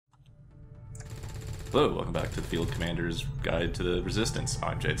Hello, welcome back to the Field Commander's Guide to the Resistance.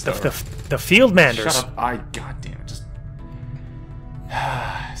 I'm Jade Stower. The Field Manders. Shut up. God damn it, just...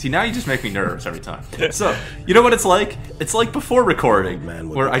 See, now you just make me nervous every time. So, you know what it's like? It's like before recording,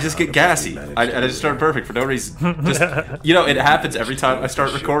 where I just get gassy. I just start perfect for no reason. Just, you know, it happens every time I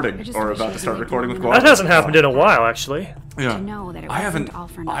start recording, or about to start recording with Guava. That hasn't happened in a while, actually. Yeah. I haven't...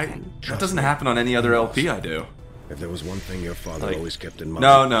 that doesn't happen on any other LP I do. If there was one thing your father always kept in mind...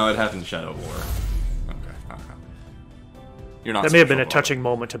 No, it happened in Shadow War. Okay. You're not. That may have been a touching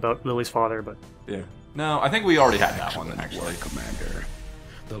moment about Lily's father, but... Yeah. No, I think we already had that one, actually. Commander.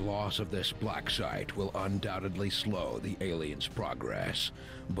 The loss of this black site will undoubtedly slow the aliens' progress,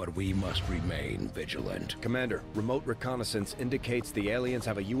 but we must remain vigilant. Commander, remote reconnaissance indicates the aliens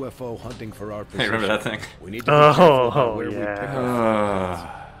have a UFO hunting for our position. Hey, remember that thing? We need to be careful about where we pick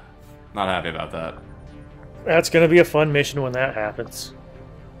not happy about that. That's gonna be a fun mission when that happens.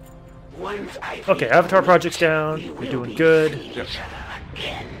 Okay, Avatar Project's down. We're doing good. Yep.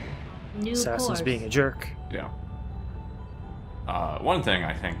 Assassin's being a jerk. Yeah. One thing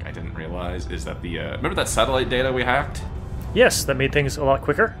I think I didn't realize is that the remember that satellite data we hacked? Yes, that made things a lot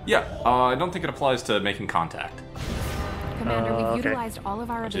quicker. Yeah. I don't think it applies to making contact. Commander, we've okay. utilized all of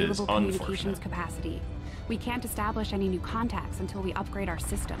our available communications capacity. We can't establish any new contacts until we upgrade our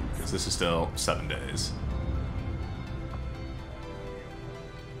systems. Because this is still 7 days.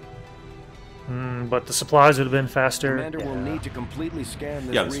 But the supplies would have been faster. Commander will need to completely scan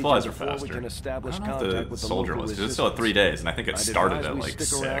this the supplies are region before we faster. can establish I don't know contact if with the the soldier local list, because it's still at 3 days, and I think it I'd started advise at we like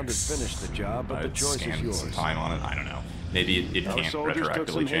stick around and 6. finish the job, but the I'd choice is scanned yours. some time on it. I don't know. Maybe it Our can't soldiers took some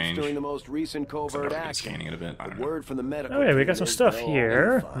retroactively hits change. during the most recent So covert I've been action. scanning it a bit. I don't The know. word from the medical Oh yeah, we got team some is stuff they'll all be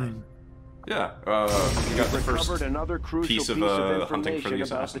here. fine. Yeah, we got the first Recovered another crucial piece of hunting for the information about the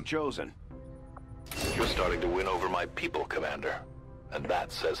assassin. Chosen. You're starting to win over my people, Commander. And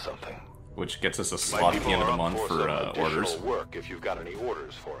that says something. Which gets us a My slot at the people end of are the up month for for some additional orders. work if you've got any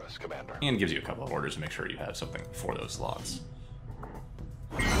orders for us, Commander. And gives you a couple of orders to make sure you have something for those slots.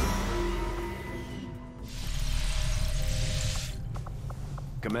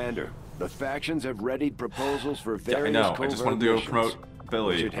 Commander, the factions have readied proposals for Yeah, I various know. I covert just wanted to go missions. promote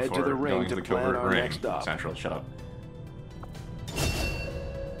Billy We should head to before the ring going to to the plan covert our ring. next stop. Central, shut up.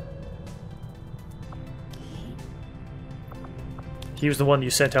 He was the one you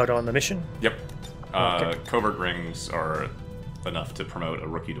sent out on the mission. Yep. Okay. Covert rings are enough to promote a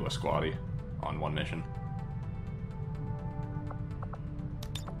rookie to a squatty on one mission.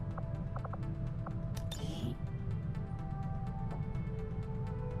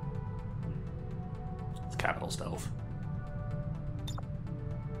 It's capital stealth.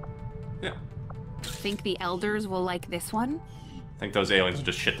 Yeah. Think the elders will like this one? I think those aliens will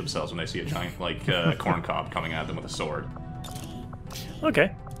just shit themselves when they see a giant, like, corn cob coming at them with a sword.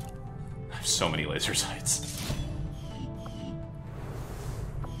 Okay. I have so many laser sights.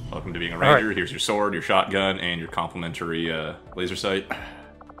 Welcome to being a ranger. Right. Here's your sword, your shotgun, and your complimentary laser sight.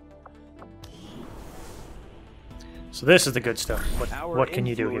 So this is the good stuff. Our What can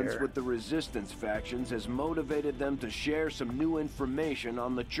you do influence here? with the resistance factions has motivated them to share some new information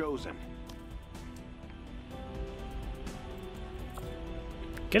on the Chosen.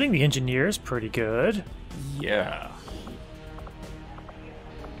 Getting the engineers pretty good. Yeah.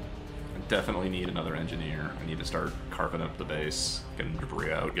 I definitely need another engineer. I need to start carving up the base, getting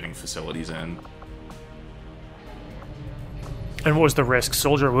debris out, getting facilities in. And what was the risk?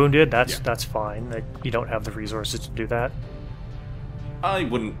 Soldier wounded? That's Yeah. that's fine. Like, you don't have the resources to do that. I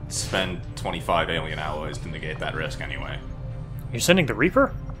wouldn't spend 25 alien alloys to negate that risk anyway. You're sending the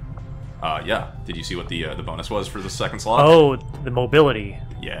Reaper? Yeah. Did you see what the bonus was for the second slot? Oh, the mobility.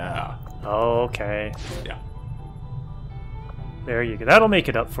 Yeah. Oh, okay. Yeah. There you go. That'll make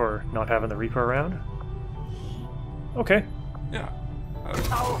it up for not having the Reaper around. Okay. Yeah.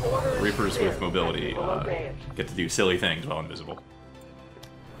 Reapers with mobility get to do silly things while invisible.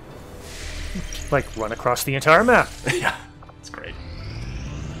 Like, run across the entire map. Yeah, it's great.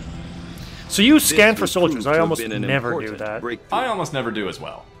 So you scan for would soldiers. prove I to have almost been an never do important that. breakthrough. I almost never do as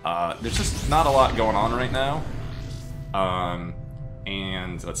well. There's just not a lot going on right now.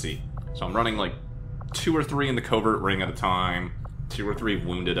 And let's see. So I'm running like 2 or 3 in the covert ring at a time, 2 or 3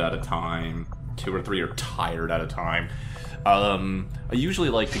 wounded at a time, 2 or 3 are tired at a time. I usually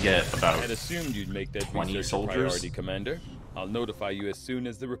like to get about I had assumed you'd make that 20 research a soldiers. priority, Commander. I'll notify you as soon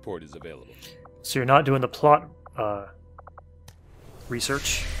as the report is available. So you're not doing the plot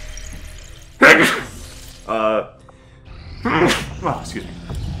research? Oh, excuse me.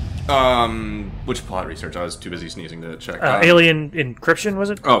 Which plot research? I was too busy sneezing to check. Alien encryption, was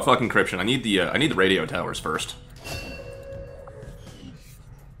it? Oh, fuck encryption. I need the radio towers first.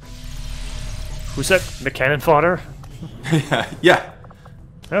 Who's that? The cannon fodder? Yeah.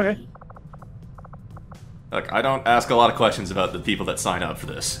 Okay. Look, I don't ask a lot of questions about the people that sign up for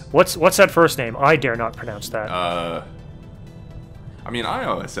this. What's that first name? I dare not pronounce that. I mean, I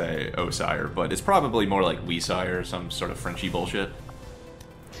always say Osire, but it's probably more like Weesire, some sort of Frenchy bullshit.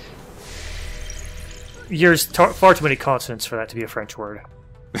 There's far too many consonants for that to be a French word.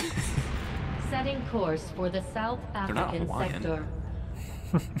 Setting course for the South African sector.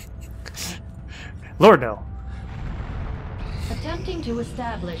 Lord, no. Attempting to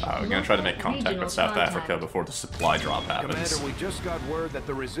establish. We're gonna try to make contact with South Africa before the supply drop happens. Commander, we just got word that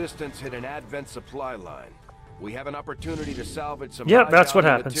the Resistance hit an Advent supply line. We have an opportunity to salvage some Yep, that's what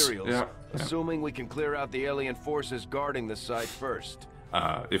happens. materials, Yeah. assuming we can clear out the alien forces guarding the site first.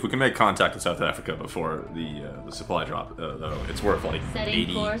 If we can make contact with South Africa before the supply drop, though, it's worth like Setting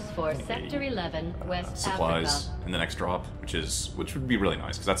 80 course for Sector 11, West supplies Africa. in the next drop, which would be really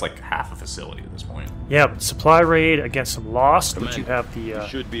nice because that's like half a facility at this point. Yeah, but supply raid against some Lost, which you have the You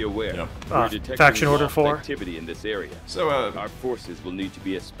should be aware. Yep. We're detecting faction order lost for. activity in this area. So Our forces will need to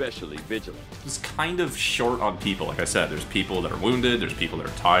be especially vigilant. it's kind of short on people. Like I said, there's people that are wounded, there's people that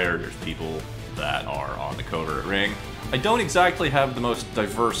are tired, there's people that are on the covert ring. I don't exactly have the most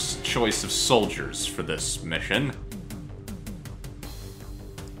diverse choice of soldiers for this mission.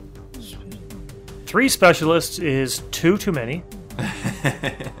 3 specialists is too many.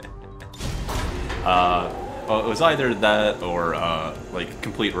 Well, it was either that or like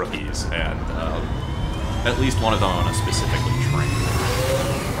complete rookies, and at least one of them on a specifically trained.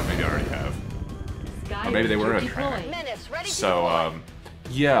 Or maybe I already have. Or maybe they were a trainer. So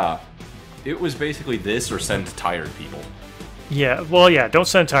yeah, it was basically this or send tired people. Yeah, well, yeah, don't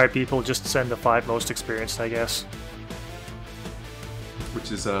send tired people, just send the 5 most experienced, I guess.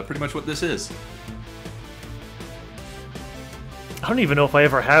 Which is pretty much what this is. I don't even know if I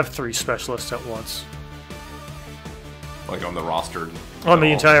ever have 3 specialists at once. Like on the roster. On the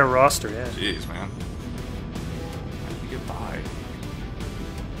entire roster, yeah. Jeez, man. How do you get by?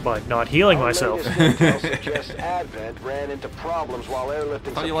 By not healing myself. Our latest intel suggests Advent ran into problems while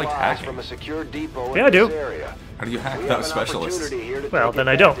airlifting How do you like supplies hacking? from a secure depot Yeah, I in do. this area. How do you hack We have those an specialists? opportunity here to Well, take then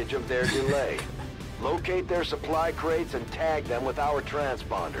I don't. advantage of their delay. Locate their supply crates and tag them with our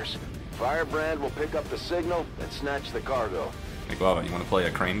transponders. Firebrand will pick up the signal and snatch the cargo. Hey, Guava, you want to play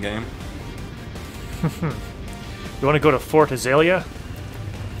a crane game? You want to go to Fort Azalea?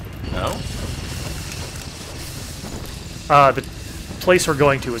 No? The place we're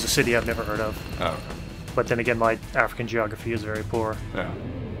going to is a city I've never heard of. Oh, But then again, my African geography is very poor. yeah.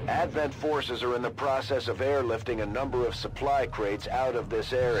 Advent forces are in the process of airlifting a number of supply crates out of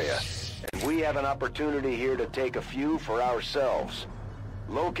this area. And we have an opportunity here to take a few for ourselves.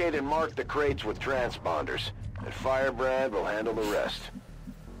 Locate and mark the crates with transponders, and Firebrand will handle the rest.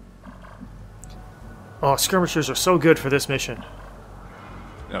 Oh, skirmishers are so good for this mission.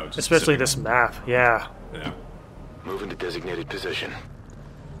 No, just Especially sitting- this map, yeah. Yeah. Move into designated position.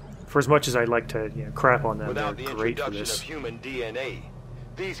 For as much as I'd like to crap on them, Without they're the great for introduction of this. human DNA,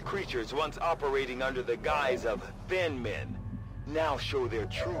 these creatures once operating under the guise of thin men now show their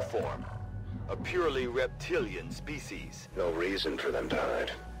true form. A purely reptilian species. No reason for them to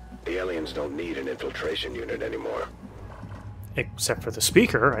hide. The aliens don't need an infiltration unit anymore. Except for the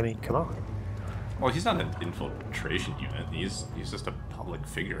speaker, I mean, come on. Well, he's not an infiltration unit. He's just a public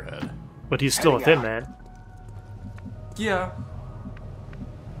figurehead. But he's still a thin man. Yeah.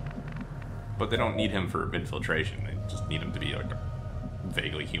 But they don't need him for infiltration. They just need him to be like a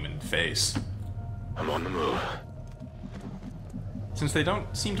vaguely human face. I'm on the move. Since they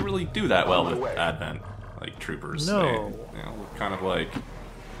don't seem to really do that well with Advent, like troopers. No. They, you know, look kind of like,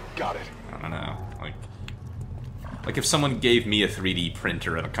 Got it. I don't know, like if someone gave me a 3D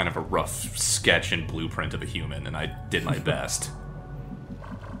printer and a kind of a rough sketch and blueprint of a human, and I did my best.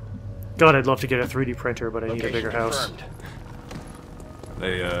 God, I'd love to get a 3D printer, but I need a bigger house.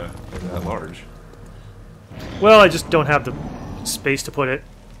 They're that large. Well, I just don't have the space to put it.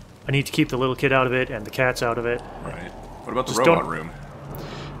 I need to keep the little kid out of it and the cats out of it. Right. What about the Just robot don't- room?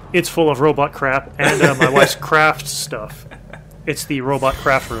 It's full of robot crap and my wife's craft stuff. It's the robot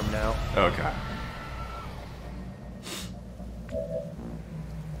craft room now. Okay.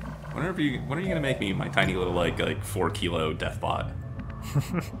 When are you gonna make me my tiny little like 4-kilo deathbot?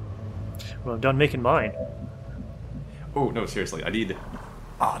 Well, I'm done making mine. Oh no, seriously, I need.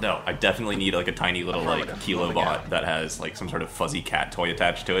 Oh no, I definitely need like a tiny little like kilobot that has like some sort of fuzzy cat toy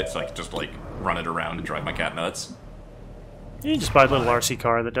attached to it, so I can just like run it around and drive my cat nuts. You just buy a little RC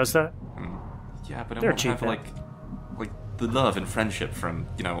car that does that. Yeah, but it They're won't cheap have now. like the love and friendship from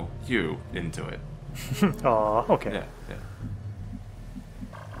you into it. Aw, okay. Yeah, yeah.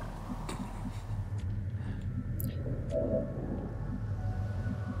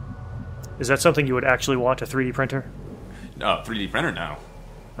 Is that something you would actually want, a 3D printer? No, 3D printer, no.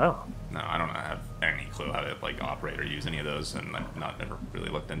 Oh. No, I don't have any clue how to like operate or use any of those, and I've never really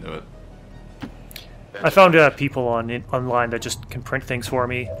looked into it. I found people online that just can print things for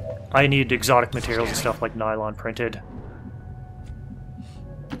me. I need exotic materials and stuff like nylon printed.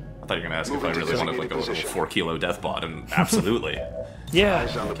 I thought you were going to ask if I really wanted like a little 4-kilo death bot, and absolutely.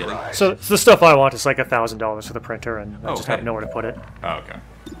 Yeah. So the stuff I want is like $1,000 for the printer, and I just have nowhere to put it. Oh, okay.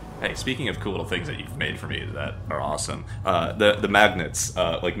 Hey, speaking of cool little things that you've made for me that are awesome, the magnets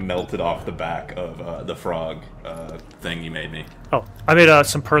like melted off the back of the frog thing you made me. Oh, I made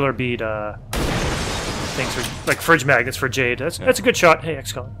some perler bead things for like fridge magnets for Jade. That's a good shot. Hey,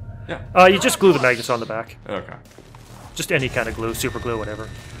 XCom. Yeah. You just glue the magnets on the back. Okay. Just any kind of glue, super glue, whatever.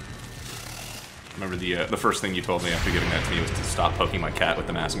 Remember the first thing you told me after giving that to me was to stop poking my cat with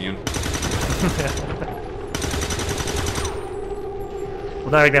the mass immune. Well,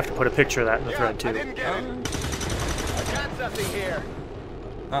 now you're gonna have to put a picture of that in the thread too. I didn't get it. I got something here.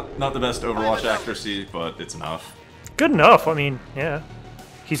 Not the best Overwatch accuracy, but it's enough. Good enough. I mean, yeah.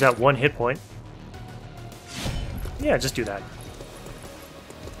 He's at 1 hit point. Yeah, just do that.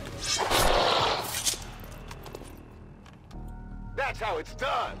 That's how it's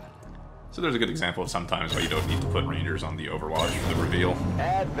done. So there's a good example of sometimes why you don't need to put Rangers on the Overwatch for the reveal.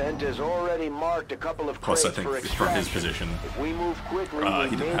 Advent has already marked a couple of Plus, I crates think for from his extraction. position, If we move quickly, he we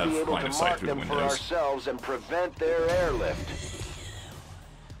didn't may have be able line to of sight mark through the them for windows. ourselves and prevent their airlift.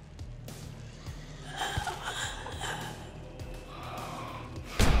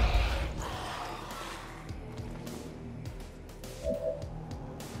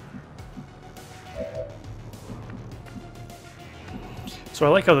 So I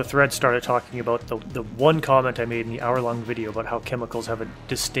like how the thread started talking about the one comment I made in the hour-long video about how chemicals have a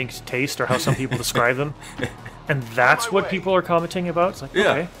distinct taste, or how some people describe them. And that's what people are commenting about? It's like,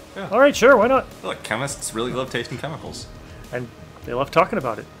 okay. Yeah. Alright, sure, why not? Look, chemists really love tasting chemicals. And they love talking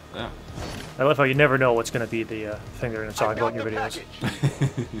about it. Yeah. I love how you never know what's going to be the thing they're going to talk about in your videos.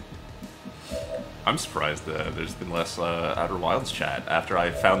 I'm surprised there's been less Outer Wilds chat after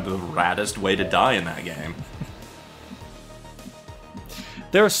I found the raddest way to die in that game.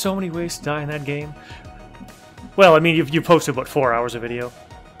 There are so many ways to die in that game. Well, I mean, you posted, what, 4 hours of video?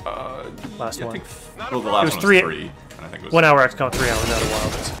 Last one. Well, the last one was 3. And I think it was 1 hour XCOM, 3 hours Outer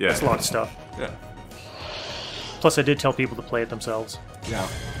Wilds. That's a lot of stuff. Yeah. Plus, I did tell people to play it themselves. Yeah.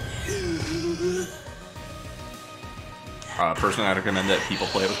 Personally, I'd recommend that people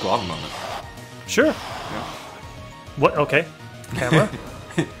play it with Guava moment. Sure. Yeah. What? Okay. Camera?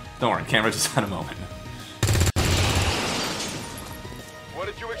 Don't worry, camera just had a moment. What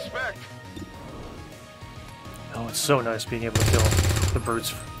did you expect? Oh, it's so nice being able to kill the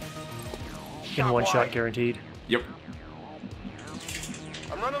birds in one shot, guaranteed. Yep.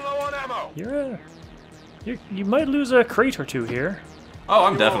 I'm running low on ammo. You might lose a crate or two here. Oh,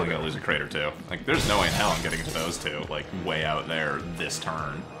 I'm definitely gonna lose a crate or two. Like, there's no way in hell I'm getting to those two, like, way out there this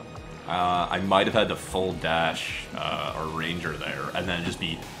turn. I might have had to full dash a Ranger there, and then just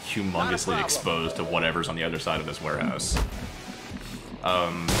be humongously exposed to whatever's on the other side of this warehouse.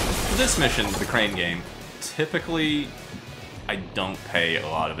 For this mission, the crane game, typically I don't pay a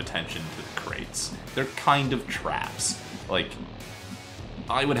lot of attention to the crates. They're kind of traps. Like,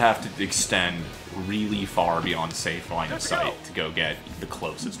 I would have to extend really far beyond safe line of sight to go get the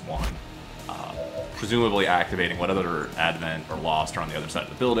closest one. Presumably activating what other Advent or Lost are on the other side of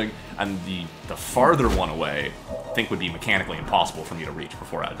the building, and the farther one away I think would be mechanically impossible for me to reach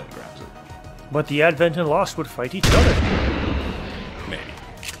before Advent grabs it. But the Advent and Lost would fight each other. Maybe.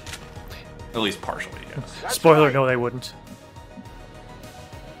 At least partially, yes. Spoiler, no they wouldn't.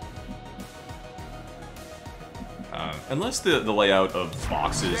 Unless the layout of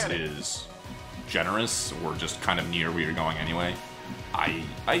boxes is generous, or just kind of near where you're going anyway,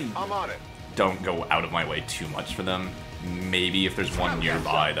 I'm on it. Don't go out of my way too much for them. Maybe if there's one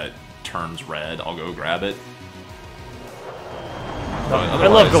nearby that turns red, I'll go grab it. I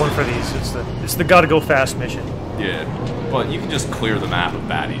love going for these. It's the gotta go fast mission. Yeah, but you can just clear the map of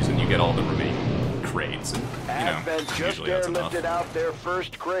baddies and you get all the remaining crates. And, Advent just airlifted out their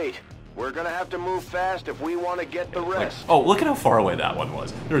first crate. We're gonna have to move fast if we want to get the rest. Like, oh, look at how far away that one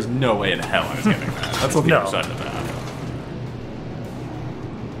was. There's no way in hell I was getting that. That's on the other side of the map.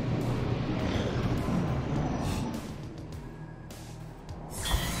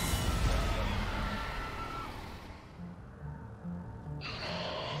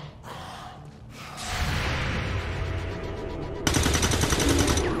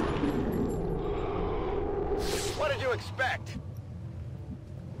 Expect.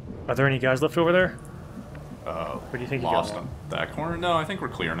 Are there any guys left over there? Where do you think lost you on that corner? No, I think we're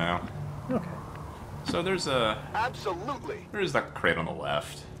clear now. Okay. So there's Absolutely. there's that crate on the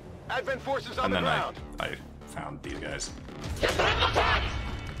left, Advent forces on and the then ground. I found these guys.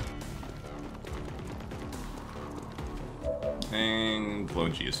 And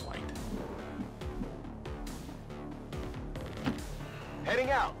Blown G is flanked.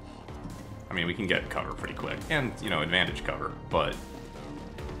 Heading out. I mean, we can get cover pretty quick, and you know, advantage cover, but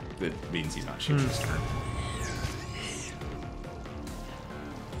it means he's not shooting his turn.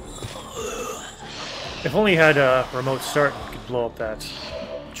 If only he had a remote start, we could blow up that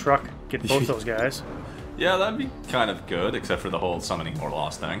truck, get both those guys. Yeah, that'd be kind of good, except for the whole summoning more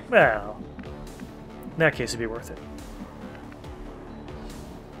lost thing. Well, in that case, it'd be worth it.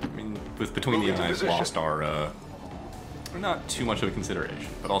 I mean, with Between the Eyes, lost are not too much of a consideration,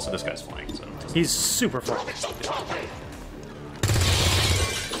 but also this guy's flying, so... He's super flanked.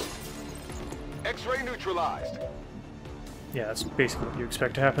 X-ray neutralized. Yeah, that's basically what you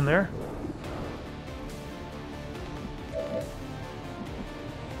expect to happen there.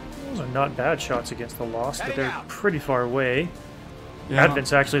 Those are not bad shots against the Lost, but they're pretty far away. Yeah.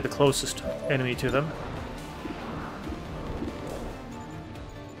 Advent's actually the closest enemy to them.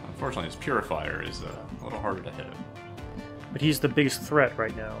 Unfortunately, his Purifier is a little harder to hit. But he's the biggest threat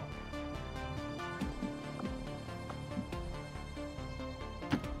right now.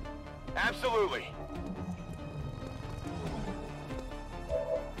 Absolutely.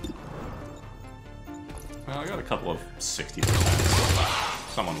 Well, I got a couple of 60%.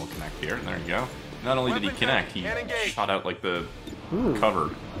 Someone will connect here, and there you go. Not only did he connect, he shot out like the cover.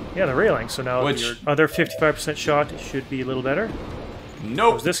 Yeah, the railing. So now Which- your other 55% shot should be a little better.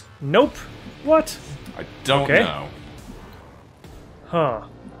 Nope. Was this? Nope. What? I don't Okay. know. Huh.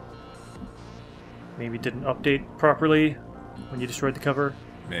 Maybe it didn't update properly when you destroyed the cover.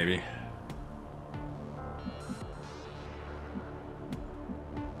 Maybe.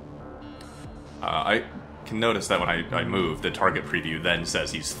 I can notice that when I move, the target preview then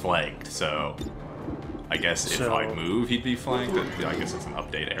says he's flanked, so I guess if I move, he'd be flanked. I guess it's an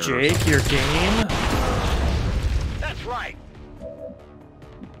update error. Jake, your game. That's right.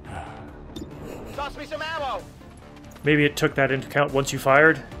 Toss me some ammo. Maybe it took that into account once you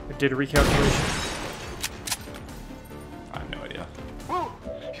fired. It did a recalculation. I have no idea. Woo!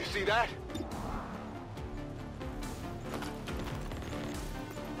 You see that?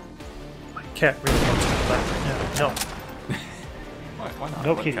 My cat really wants to go back right now. No. Why not?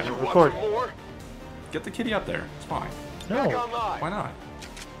 No Let kitty. Cat- You're recording. Get the kitty up there. It's fine. No. Why not?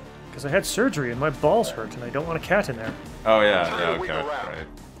 Because I had surgery and my balls hurt and I don't want a cat in there. Oh yeah, yeah, okay, right.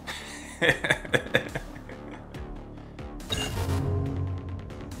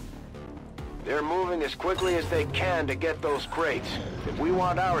 They're moving as quickly as they can to get those crates. If we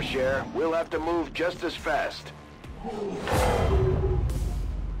want our share, we'll have to move just as fast.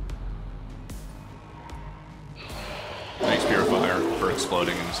 Thanks, Purifier, for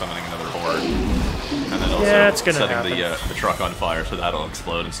exploding and summoning another horde. And then also it's gonna setting the truck on fire so that'll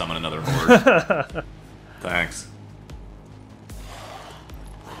explode and summon another horde. Thanks.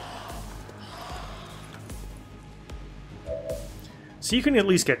 So you can at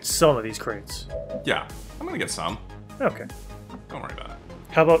least get some of these crates. Yeah, I'm gonna get some. Okay. Don't worry about it.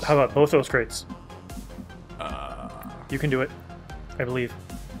 How about both those crates? You can do it. I believe.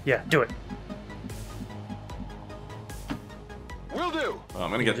 Yeah, do it. Will do. Well,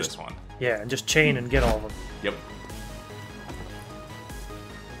 I'm gonna get this one. Yeah, and just chain and get all of them. Yep.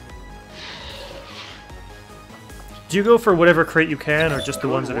 Do you go for whatever crate you can, or just the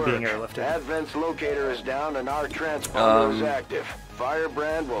ones that are being airlifted? Advent's locator is down and our transponder is active.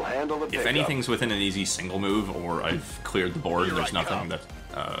 Firebrand will handle the pickup. If anything's within an easy single move, or I've cleared the board and there's nothing that's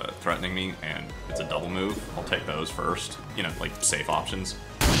threatening me, and it's a double move, I'll take those first. You know, like safe options.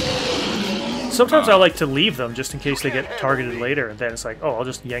 Sometimes I like to leave them just in case they get targeted later, and then it's like, oh, I'll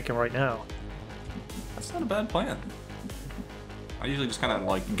just yank them right now. That's not a bad plan. I usually just kind of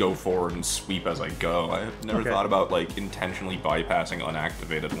like go forward and sweep as I go. I've never thought about like intentionally bypassing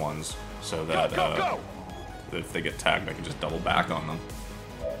unactivated ones so that if they get tagged, I can just double back on them.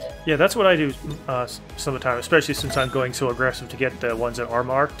 Yeah, that's what I do some of the time, especially since I'm going so aggressive to get the ones that are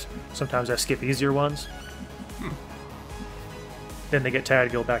marked. Sometimes I skip easier ones. Then they get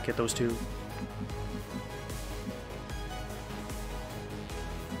tagged, go back, get those two.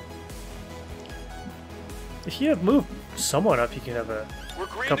 If you have moved somewhat up, you can have a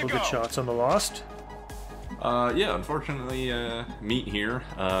couple good shots on the Lost. Yeah, unfortunately, Meat here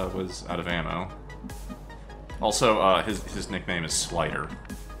was out of ammo. Also, his nickname is Slider.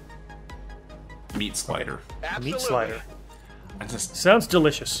 Meat Slider. Meat Slider. I just sounds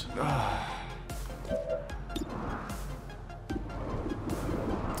delicious.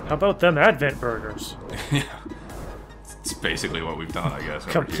 How about them Advent burgers? Yeah. It's basically what we've done, I guess.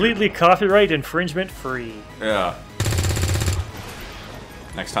 Completely copyright infringement free. Yeah.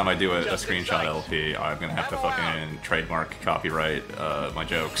 Next time I do a screenshot LP, I'm gonna have to fucking trademark copyright my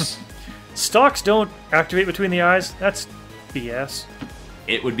jokes. Stocks don't activate between the eyes. That's BS.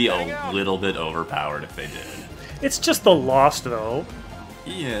 It would be a little bit overpowered if they did. It's just the Lost, though.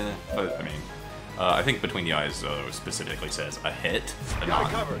 Yeah, but I mean, I think between the eyes specifically says a hit, and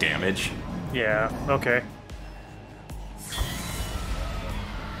not damage. Yeah. Okay.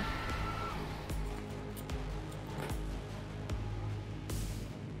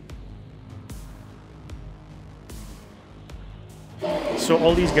 So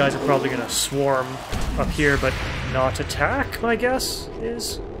all these guys are probably going to swarm up here, but not attack, my guess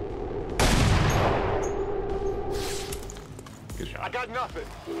is? Good shot. I got nothing.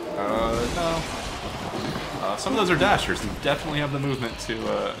 No. Some of those are dashers and definitely have the movement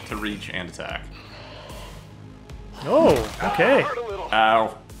to reach and attack. Oh, okay.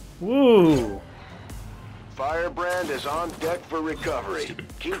 Ow. Woo. Firebrand is on deck for recovery. Stupid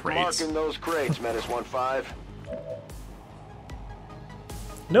Keep crates. marking those crates, Menace 1-5.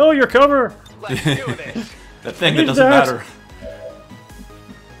 No, your cover! Let's do this. That thing Need that doesn't that. matter.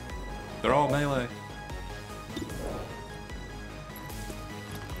 They're all melee.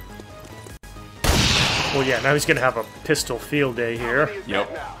 Well, yeah, now he's gonna have a pistol field day here. Yep.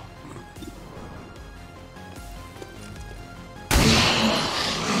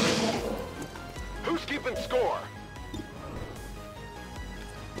 Who's keeping score?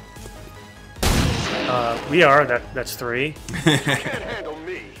 We are. That's 3. Can't handle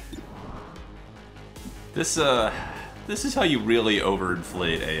me. This is how you really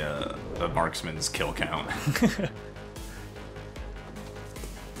overinflate a marksman's kill count.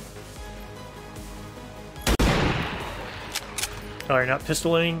 Oh, you're not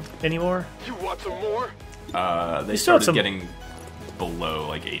pistoling anymore? You want some more? They still have started some- getting below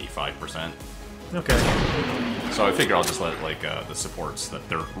like 85%. Okay. So I figure I'll just let like the supports that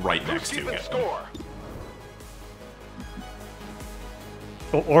they're right Who's next to keeping get them. score?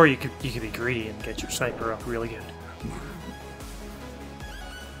 Or you could be greedy and get your sniper up really good.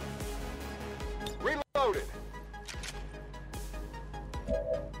 Reloaded.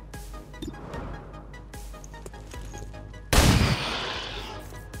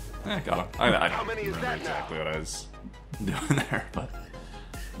 Got him. I How don't many is remember that now? exactly what I was doing there, but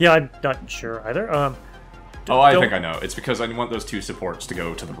Yeah, I'm not sure either. I don't- think I know. It's because I want those two supports to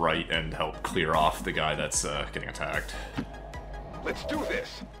go to the right and help clear off the guy that's getting attacked. Let's do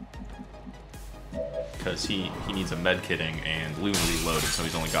this. Because he needs a med kitting and Loon reloaded, so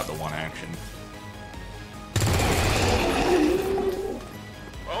he's only got the one action.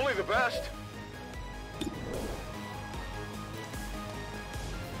 Only the best.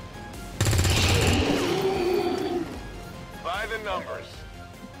 By the numbers.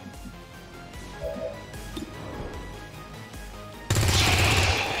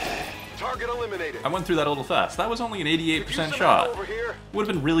 Target eliminated. I went through that a little fast. That was only an Could use 88% some shot. help over here. Would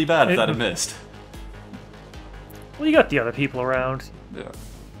have been really bad if that had missed. Well, you got the other people around. Yeah.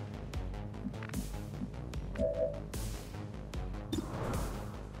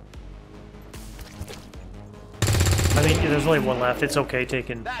 I mean, there's only one left. It's okay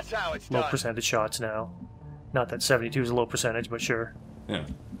taking That's how it's low done. percentage shots now. Not that 72 is a low percentage, but sure. Yeah.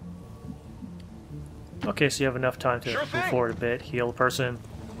 Okay, so you have enough time to Sure move thing. forward a bit, heal a person.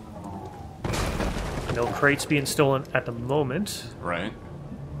 No crates being stolen at the moment. Right.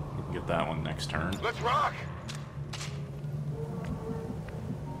 We can get that one next turn. Let's rock.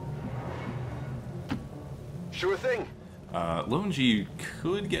 Sure thing. Longy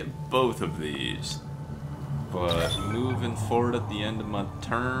could get both of these, but moving forward at the end of my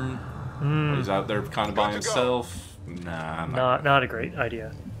turn, while he's out there kind of by Got to go. himself. Nah, I'm not, Not a great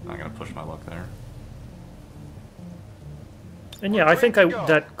idea. not gonna push my luck there. And yeah, I think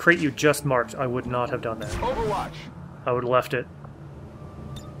that crate you just marked, I would not have done that. Overwatch. I would have left it.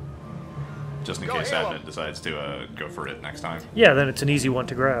 Just in Go case Halo. Advent decides to go for it next time. Yeah, then it's an easy one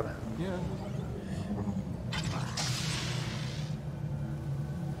to grab. Yeah.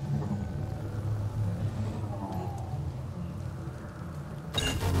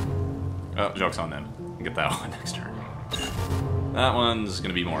 Oh, joke's on them. Get that one next turn. That one's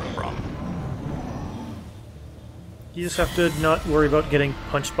gonna be more of a problem. You just have to not worry about getting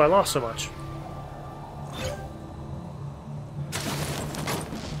punched by loss so much.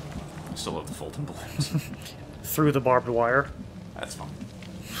 Still have the Fulton balloons. Through the barbed wire. That's fine.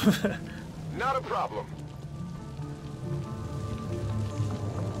 Not a problem.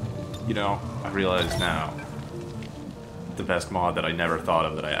 You know, I realize now, the best mod that I never thought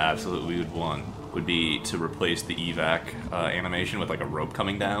of that I absolutely would want would be to replace the evac animation with like a rope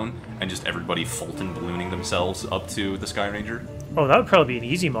coming down and just everybody Fulton ballooning themselves up to the Sky Ranger. Oh, that would probably be an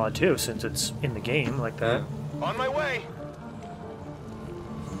easy mod too, since it's in the game like that. Yeah. On my way.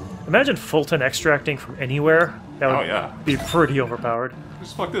 Imagine Fulton extracting from anywhere. That would be pretty overpowered.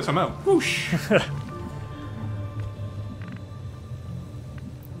 Just fuck this, I'm out. Whoosh!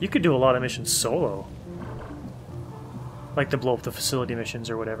 You could do a lot of missions solo. Like to blow up the facility missions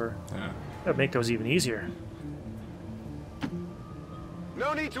or whatever. Yeah. That would make those even easier.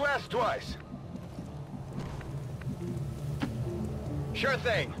 No need to ask twice. Sure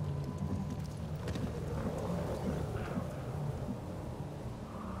thing.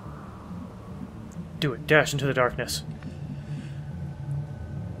 Do it. Dash into the darkness.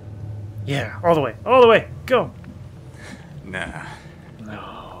 Yeah, all the way. All the way. Go. Nah.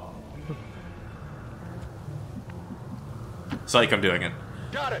 No. Psych, I'm doing it.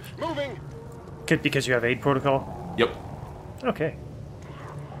 Got it. Moving. Because you have aid protocol? Yep. Okay.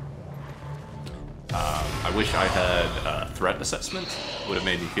 I wish I had threat assessment. Would have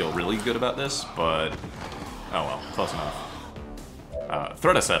made me feel really good about this, but oh well, close enough.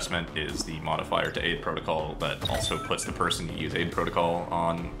 Threat assessment is the modifier to aid protocol that also puts the person you use aid protocol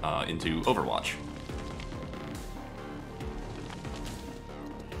on into Overwatch.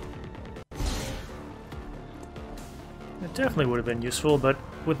 It definitely would have been useful, but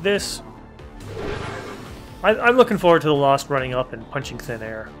with this, I'm looking forward to the Lost running up and punching thin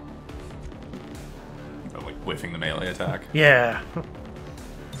air. Oh, like whiffing the melee attack. Yeah.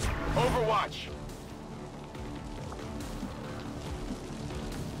 Overwatch.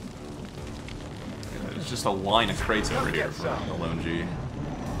 There's just a line of crates over here for the lone G.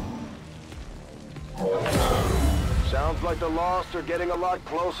 Sounds like the Lost are getting a lot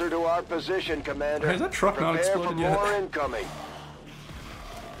closer to our position, Commander. Hey, is that truck not exploded yet? More incoming.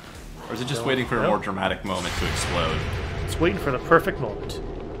 Or is it just waiting for a more dramatic moment to explode? It's waiting for the perfect moment.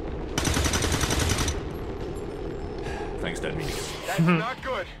 Thanks, Dead Meat. That's not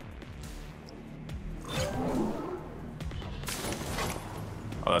good.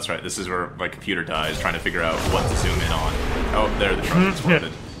 Oh, that's right. This is where my computer dies, trying to figure out what to zoom in on. Oh, there, the truck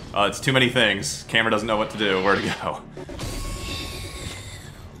exploded. It's too many things. Camera doesn't know what to do. Where to go?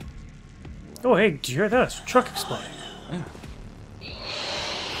 Oh, hey, did you hear that? It's a truck exploding.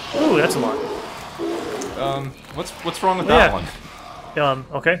 Ooh, that's a lot. What's wrong with that one?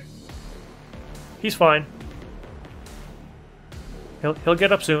 Okay. He's fine. He'll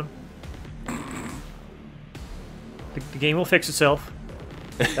get up soon. The game will fix itself.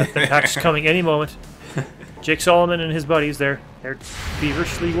 The attack's coming any moment. Jake Solomon and his buddies, they're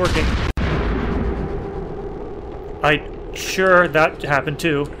feverishly working. Sure, that happened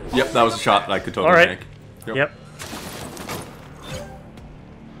too. Yep, that was a shot that I could totally make. Yep.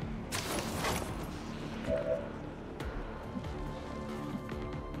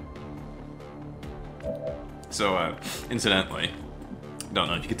 So, incidentally, don't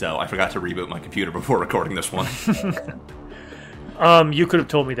know if you could tell, I forgot to reboot my computer before recording this one. You could have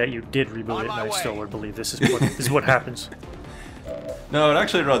told me that you did reboot it, and I still would believe this is what happens. No, it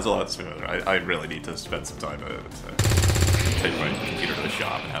actually runs a lot smoother. I really need to spend some time to take my computer to the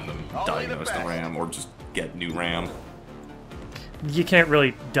shop and have them diagnose the RAM, or just get new RAM. You can't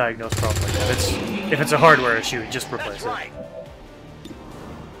really diagnose problems like that. If it's a hardware issue, just replace it.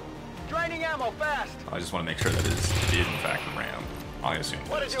 Draining ammo fast. I just want to make sure that it is in fact RAM. I assume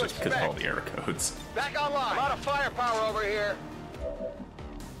that it's just because of all the error codes. Back online. A lot of firepower over here.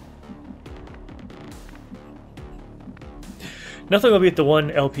 Nothing will beat the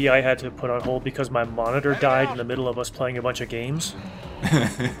one LP I had to put on hold because my monitor died in the middle of us playing a bunch of games.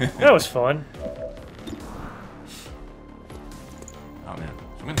 That was fun. Oh man,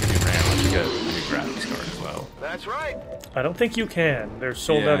 I'm gonna get new RAM. I should get a new graphics card as well. That's right. I don't think you can. They're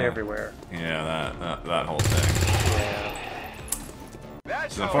sold out everywhere. Yeah, that whole thing. Yeah.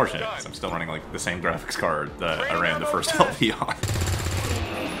 It's unfortunate because I'm still running like the same graphics card that I ran the first LP on.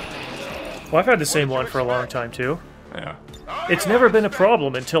 Well, I've had the same one for a long time too. Yeah. It's never been a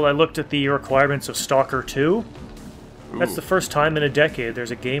problem until I looked at the requirements of Stalker 2. That's the first time in a decade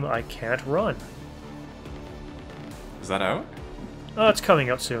there's a game I can't run. Is that out? Oh, it's coming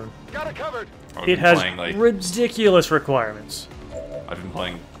out soon. Got it covered. It has ridiculous requirements. I've been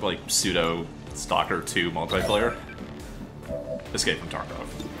playing like pseudo Stalker 2 multiplayer. Escape from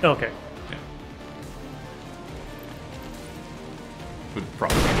Tarkov. Okay. Yeah. Would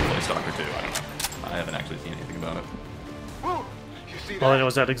probably play Stalker 2, I don't know. I haven't actually seen anything about it. Whoa. You see that? All I know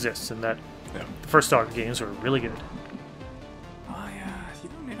is that exists, and that the first Stalker games were really good. Oh yeah,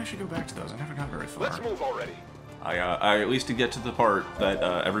 maybe I should go back to those. I never got very far. Let's move already. I at least to get to the part that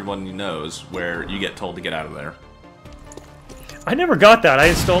everyone knows where you get told to get out of there. I never got that. I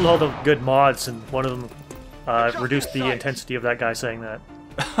installed all the good mods, and one of them reduced the intensity of that guy saying that.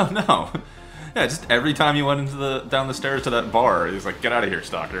 Oh no! Yeah, just every time you went into down the stairs to that bar, he was like, "Get out of here,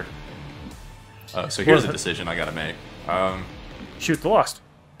 stalker." So here's a decision I gotta make. Shoot the Lost.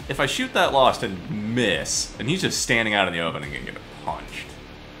 If I shoot that Lost and miss, and he's just standing out in the open and gonna get punched.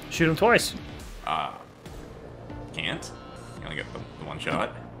 Shoot him twice. Can't. You only get the one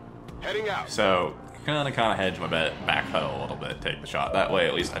shot. Heading out. So kind of hedge my bet, backpedal a little bit, take the shot. That way,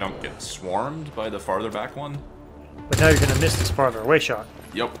 at least I don't get swarmed by the farther back one. But now you're gonna miss this farther away shot.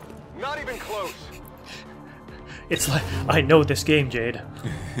 Yep. Not even close. It's like, I know this game, Jade.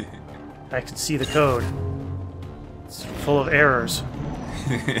 I can see the code. It's full of errors.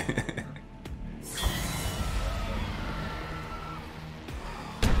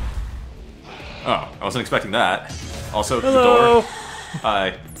 Oh, I wasn't expecting that. Also, Hello. the door.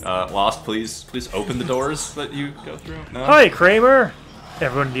 Hi, Lost, please open the doors that you go through. No? Hi, Kramer!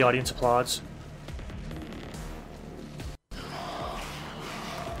 Everyone in the audience applauds.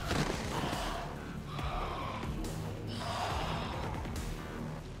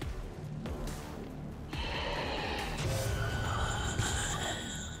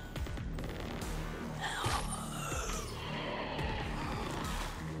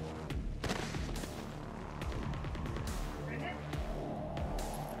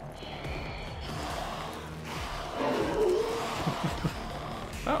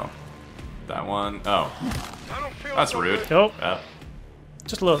 Oh, that one. Oh, that's rude. Nope.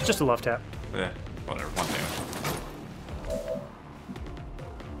 Just a love tap. Yeah, whatever. One damage.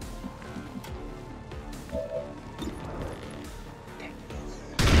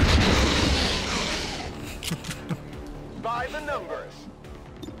 By the numbers.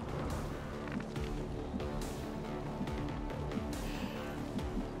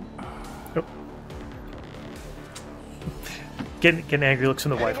 Nope. Getting angry looks from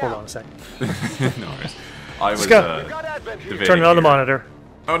the wife. Hold on a second. No worries. I was debating Turn it on the here. monitor.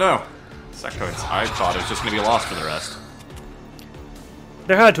 Oh no, sectoids. I thought it was just gonna be lost for the rest.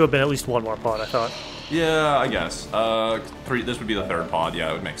 There had to have been at least one more pod, I thought. Yeah, I guess. Three. This would be the third pod.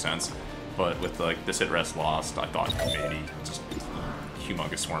 Yeah, it would make sense. But with like this hit rest lost, I thought maybe just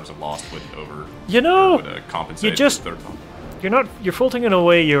humongous swarms of lost would compensate. You just for the third pod. you're faulting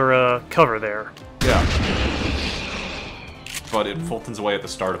away your cover there. Yeah. But it Fulton's away at the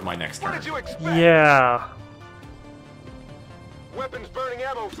start of my next turn. What did you expect? Yeah. Weapons burning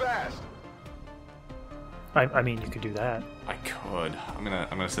ammo fast. I mean, you could do that. I could. I'm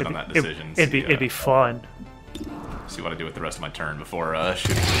gonna sit on that decision. It'd be fun. See what I do with the rest of my turn before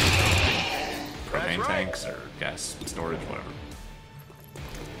shooting propane tanks or gas storage, whatever.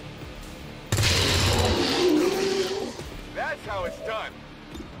 That's how it's done.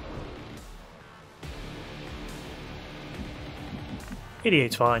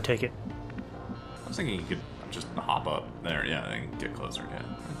 '88's fine. Take it. I was thinking you could just hop up there, yeah, and get closer, yeah,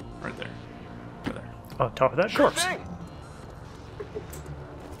 right there, right there. On top of that corpse.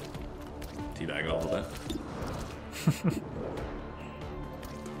 Teabag it a little bit.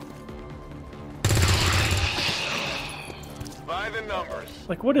 By the numbers.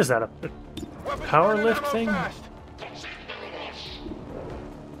 Like, what is that? A power lift thing?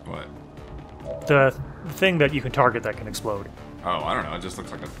 What? The thing that you can target that can explode. Oh, I don't know. It just looks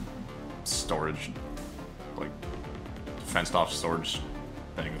like a storage, like fenced-off storage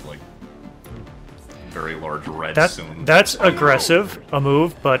thing with like very large red cylinders. That's aggressive, a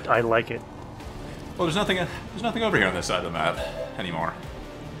move, but I like it. Well, there's nothing over here on this side of the map anymore.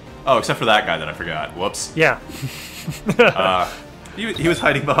 Oh, except for that guy that I forgot. Whoops. Yeah. He was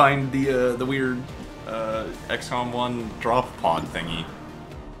hiding behind the weird XCom 1 drop pod thingy.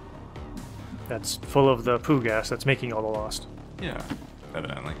 That's full of the poo gas that's making all the lost. Yeah,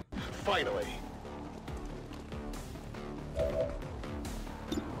 evidently. Finally.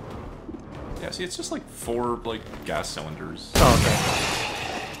 Yeah, see, it's just like 4 like gas cylinders. Oh, okay.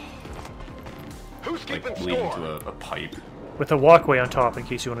 Who's keeping like leading score? to a pipe. With a walkway on top in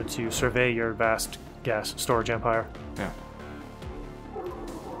case you wanted to survey your vast gas storage empire. Yeah.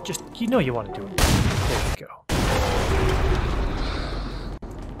 Just, you know you want to do it. There you go.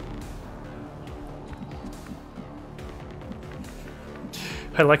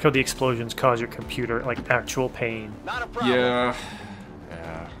 I like how the explosions cause your computer, like, actual pain. Not a problem. Yeah.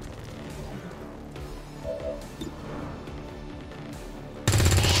 Yeah.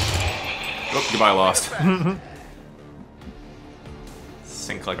 Oh, goodbye, Lost.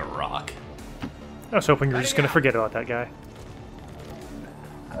 Sink like a rock. I was hoping you were just going to forget about that guy.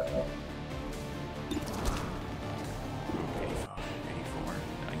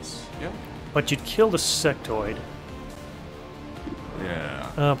 But you'd kill the sectoid.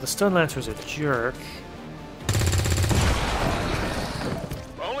 Yeah. The Stun Lancer's a jerk.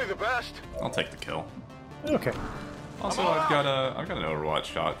 Only the best. I'll take the kill. Okay. Also, I've got an Overwatch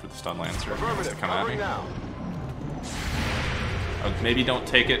shot for the Stun Lancer to come at me. Maybe don't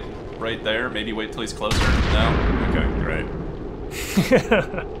take it right there. Maybe wait till he's closer. No? Okay, great.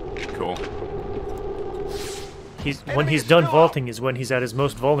 Cool. When he's done vaulting is when he's at his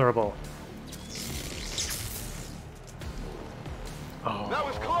most vulnerable. Oh. That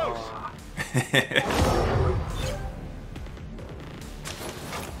was close.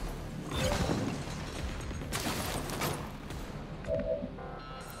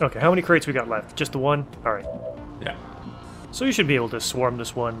 Okay, how many crates we got left? Just the one? Alright. Yeah. So you should be able to swarm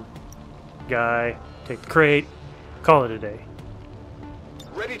this one guy, take the crate, call it a day.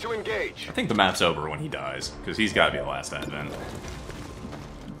 Ready to engage. I think the map's over when he dies, because he's got to be the last advent.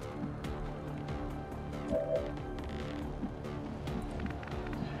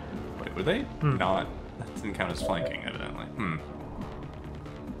 Wait, were they not? That didn't count as flanking, evidently.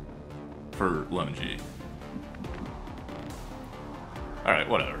 For Lone G. Alright,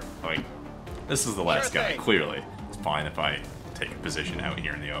 whatever. Like, this is the last guy, clearly. It's fine if I take a position out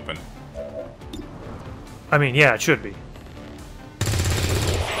here in the open. I mean, yeah, it should be.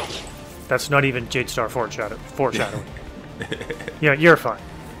 That's not even Jadestar foreshadowing. Yeah, you're fine.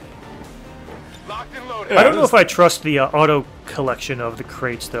 Locked and loaded. I don't know if I trust the auto collection of the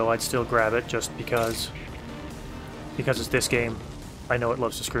crates, though. I'd still grab it just because it's this game. I know it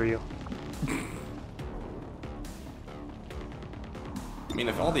loves to screw you. I mean,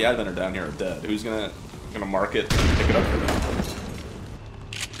 if all the advent are down here are dead, who's gonna mark it and pick it up for them?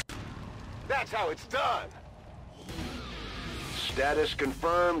 That's how it's done. Status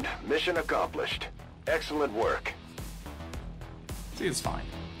confirmed. Mission accomplished. Excellent work. See, it's fine.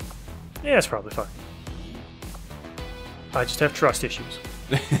 Yeah, it's probably fine. I just have trust issues.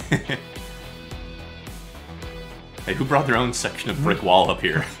 Hey, who brought their own section of brick wall up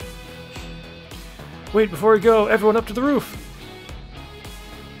here? Wait, before we go, everyone up to the roof!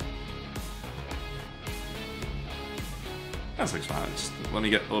 That looks fine. Just let me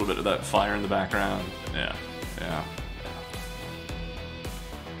get a little bit of that fire in the background. Yeah, yeah.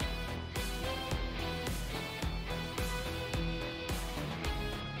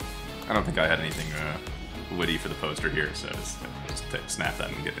 I don't think I had anything witty for the poster here, so just snap that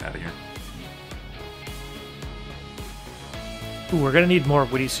and get out of here. Ooh, we're gonna need more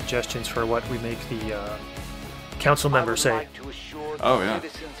witty suggestions for what we make the council members say. Oh, yeah.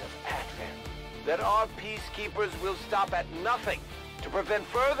 That our peacekeepers will stop at nothing to prevent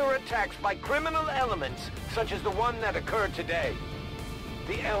further attacks by criminal elements such as the one that occurred today.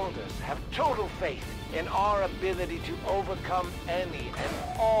 The Elders have total faith in our ability to overcome any and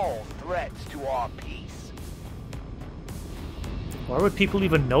all threats to our peace. Why would people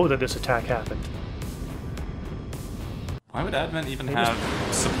even know that this attack happened? Why would Advent even have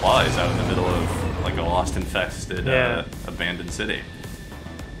supplies out in the middle of, like, a lost-infested, abandoned city?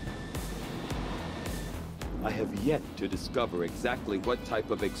 I have yet to discover exactly what type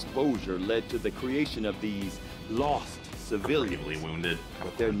of exposure led to the creation of these lost civilians. Gravely wounded.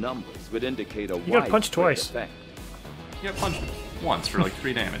 But their numbers would indicate a You got punched twice. Effect. You got punched once for like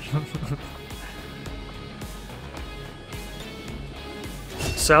 3 damage.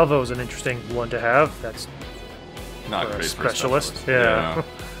 Salvo's an interesting one to have. That's not for great a for a specialist. Yeah. Yeah.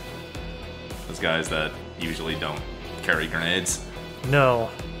 Those guys that usually don't carry grenades.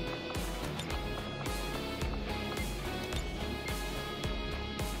 No.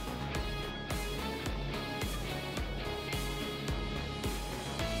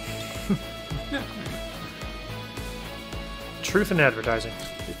 Truth in advertising.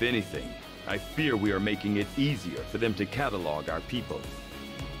 If anything, I fear we are making it easier for them to catalog our people.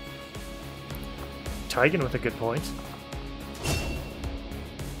 Tigan with a good point.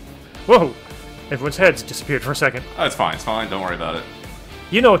 Whoa! Everyone's heads disappeared for a second. Oh, it's fine, don't worry about it.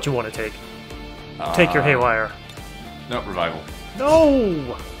 You know what you want to take. Take your haywire. Nope, revival.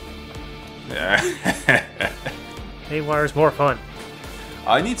 No! Yeah. Haywire's more fun.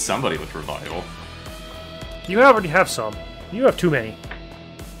 I need somebody with revival. You already have some. You have too many.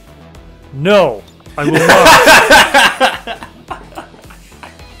 No! I will not!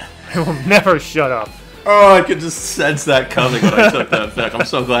 I will never shut up. Oh, I could just sense that coming when I took that pick. I'm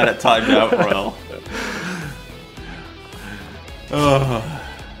so glad it timed out well.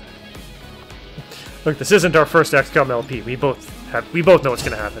 Look, this isn't our first XCom LP. We both know what's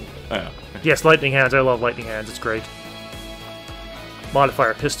gonna happen. Yeah. Yes, lightning hands. I love lightning hands. It's great.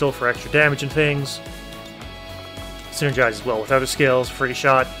 Modifier pistol for extra damage and things. Synergizes well with other skills. Free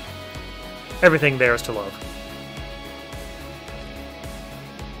shot. everything there is to love.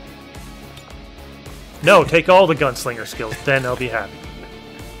 No, take all the gunslinger skills, then I'll be happy.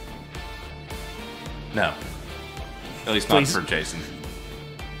 No. At least Please. not for Jason.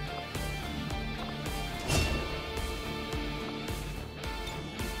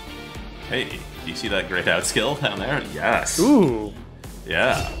 Hey, do you see that grayed out skill down there? Yes. Ooh.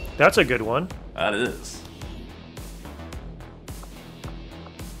 Yeah. That's a good one. That is.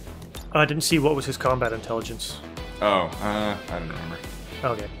 I didn't see what was his combat intelligence. Oh, I don't remember.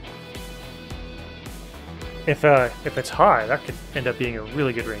 Okay. If it's high, that could end up being a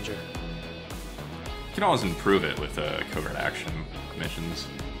really good ranger. You can always improve it with covert action missions.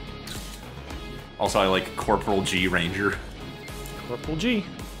 Also, I like Corporal G Ranger. Corporal G.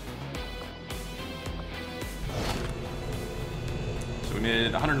 So we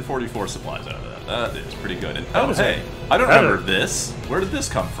made 144 supplies out of that. That is pretty good. And, oh, hey, I don't remember this. Where did this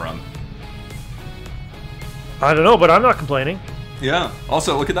come from? I don't know, but I'm not complaining. Yeah.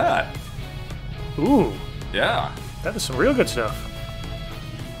 Also, look at that. Ooh. Yeah. That is some real good stuff.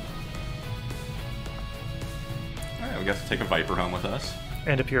 Alright, we got to take a Viper home with us.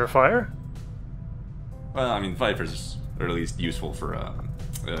 And a purifier. Well, I mean, Vipers are at least useful for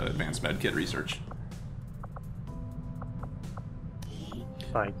advanced medkit research.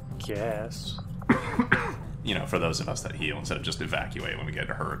 I guess. You know, for those of us that heal instead of just evacuate when we get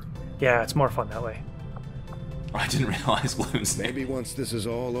hurt. Yeah, it's more fun that way. I didn't realize Loon's name. Maybe once this is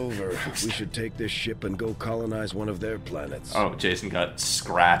all over, we should take this ship and go colonize one of their planets. Oh, Jason got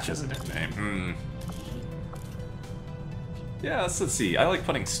Scratch as a nickname. Yeah, let's see. I like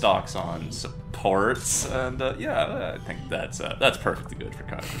putting stocks on supports, and yeah, I think that's perfectly good for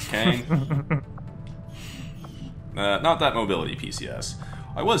Kaiser's Kane. Not that mobility PCS.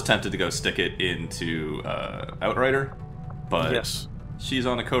 I was tempted to go stick it into Outrider, but yes. She's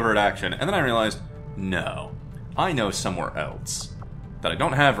on a covert action, and then I realized, no, I know somewhere else that I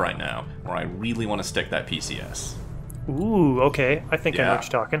don't have right now where I really want to stick that PCS. Ooh, okay. I think I know what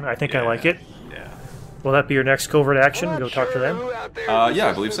you're talking. I think I like it. Yeah. Will that be your next covert action? Go talk to them? Yeah,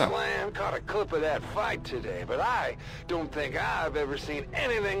 I believe so. Land caught a clip of that fight today, but I don't think I've ever seen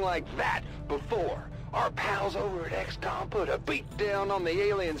anything like that before. Our pals over at XCom put a beat down on the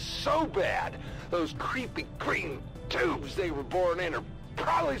aliens so bad, those creepy green tubes they were born in are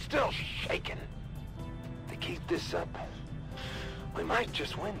probably still shaking. To keep this up, we might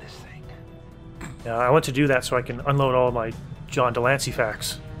just win this thing. Yeah, I want to do that so I can unload all my John Delancey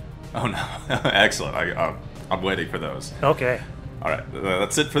facts. Oh no. Excellent. I'm waiting for those. Okay. Alright,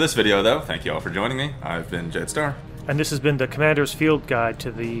 that's it for this video, though. Thank you all for joining me. I've been Jetstar. And this has been the Commander's Field Guide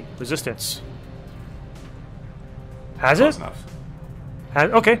to the Resistance. Has Close it? enough.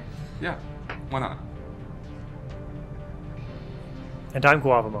 Okay. Yeah, why not? And I'm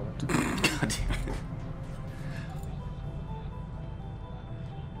Guava Moment. God damn it.